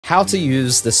how to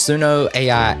use the Suno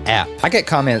AI app. I get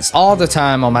comments all the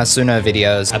time on my Suno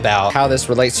videos about how this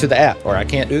relates to the app, or I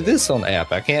can't do this on the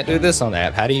app, I can't do this on the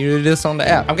app, how do you do this on the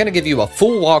app? I'm gonna give you a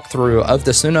full walkthrough of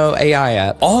the Suno AI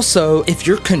app. Also, if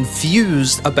you're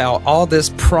confused about all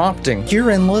this prompting,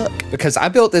 here and look, because I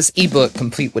built this ebook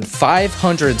complete with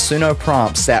 500 Suno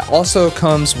prompts that also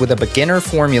comes with a beginner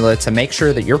formula to make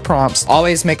sure that your prompts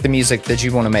always make the music that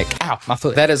you want to make. Ow, my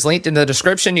foot. That is linked in the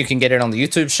description. You can get it on the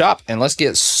YouTube shop, and let's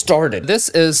get started. This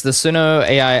is the Suno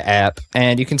AI app,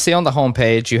 and you can see on the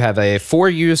homepage you have a For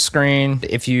You screen.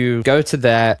 If you go to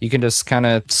that, you can just kind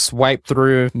of swipe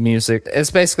through music. It's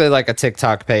basically like a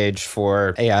TikTok page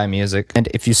for AI music. And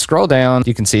if you scroll down,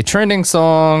 you can see trending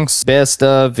songs, best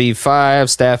of, V5,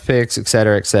 staff picks,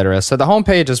 etc., etc. So the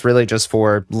homepage is really just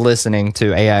for listening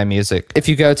to AI music. If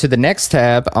you go to the next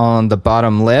tab on the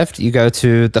bottom left, you go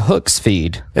to the Hooks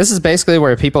feed. This is basically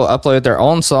where people upload their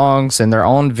own songs and their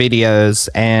own videos,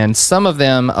 and some of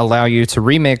them allow you to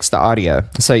remix the audio.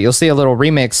 So you'll see a little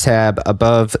remix tab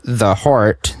above the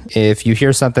heart. If you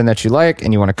hear something that you like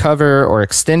and you want to cover or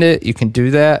extend it, you can do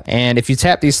that. And if you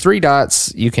tap these three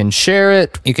dots, you can share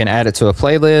it, you can add it to a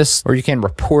playlist, or you can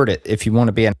report it if you want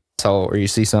to be an or you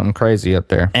see something crazy up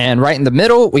there. And right in the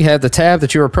middle, we have the tab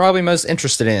that you are probably most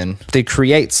interested in, the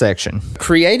create section.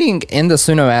 Creating in the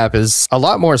Suno app is a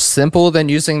lot more simple than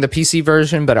using the PC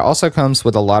version, but it also comes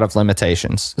with a lot of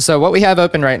limitations. So what we have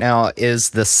open right now is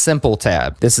the simple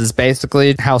tab. This is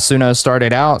basically how Suno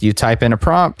started out. You type in a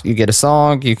prompt, you get a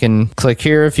song, you can click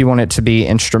here if you want it to be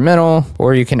instrumental,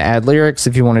 or you can add lyrics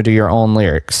if you want to do your own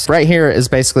lyrics. Right here is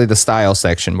basically the style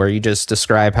section where you just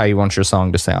describe how you want your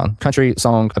song to sound. Country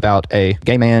song about a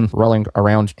gay man rolling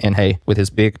around in hay with his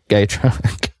big gay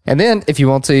truck. And then if you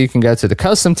want to, you can go to the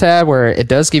custom tab where it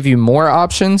does give you more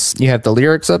options. You have the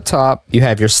lyrics up top, you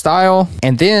have your style,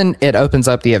 and then it opens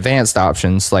up the advanced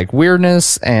options like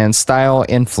weirdness and style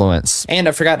influence. And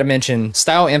I forgot to mention,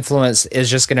 style influence is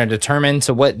just going to determine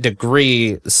to what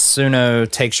degree Suno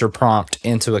takes your prompt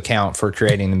into account for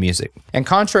creating the music. And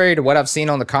contrary to what I've seen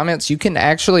on the comments, you can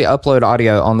actually upload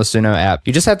audio on the Suno app.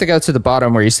 You just have to go to the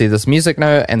bottom where you see this music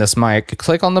note and this mic,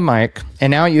 click on the mic, and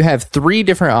now you have three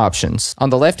different options. On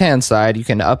the left-hand side, you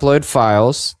can upload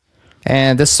files,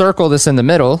 and this circle that's in the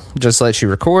middle just lets you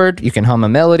record. You can hum a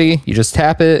melody, you just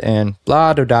tap it and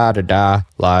blah da da da da,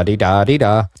 la di da di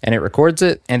da, and it records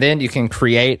it. And then you can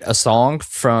create a song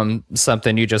from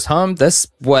something you just hummed. That's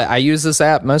what I use this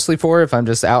app mostly for. If I'm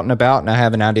just out and about and I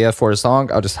have an idea for a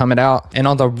song, I'll just hum it out. And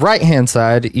on the right hand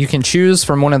side, you can choose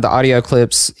from one of the audio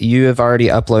clips you have already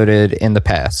uploaded in the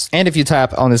past. And if you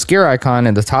tap on this gear icon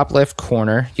in the top left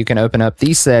corner, you can open up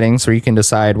these settings where you can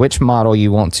decide which model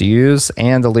you want to use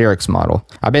and the lyrics model.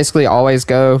 I basically always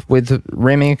go with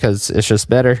Remy because it's just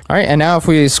better. All right, and now if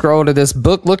we scroll to this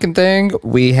book looking thing,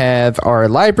 we have our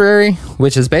library,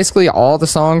 which is basically all the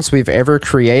songs we've ever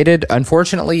created.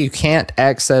 Unfortunately, you can't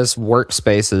access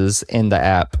workspaces in the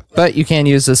app, but you can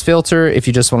use this filter if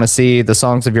you just want to see the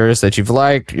songs of yours that you've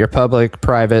liked, your public,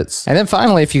 privates. And then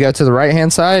finally, if you go to the right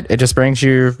hand side, it just brings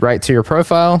you right to your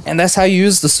profile. And that's how you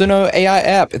use the Suno AI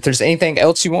app. If there's anything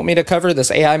else you want me to cover that's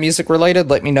AI music related,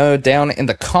 let me know down in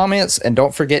the comments. And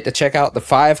don't forget to check out the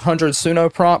 500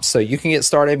 Suno prompts so you can get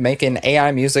started making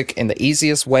AI music in the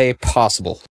easiest way possible.